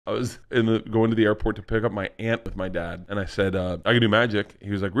I was going to the airport to pick up my aunt with my dad. And I said, I can do magic.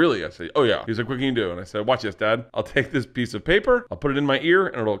 He was like, really? I said, oh yeah. He was like, what can you do? And I said, watch this, Dad. I'll take this piece of paper. I'll put it in my ear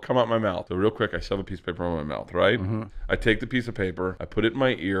and it'll come out my mouth. So real quick, I shove a piece of paper in my mouth, right? I take the piece of paper, I put it in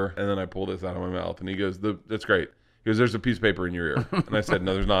my ear, and then I pull this out of my mouth. And he goes, that's great. He goes, there's a piece of paper in your ear. And I said,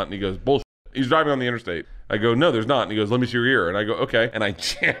 no, there's not. And he goes, bullshit. He's driving on the interstate. I go, no, there's not. And he goes, let me see your ear. And I go, okay. And I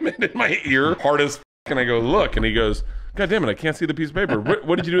jam it in my ear hard as f***. And I go, look. And he goes, God damn it, I can't see the piece of paper.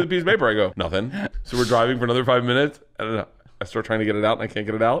 What did you do with the piece of paper? I go, nothing. So we're driving for another 5 minutes. And I start trying to get it out, and I can't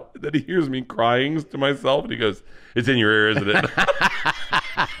get it out. And then he hears me crying to myself. And he goes, it's in your ear, isn't it? It's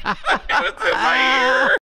in my ear.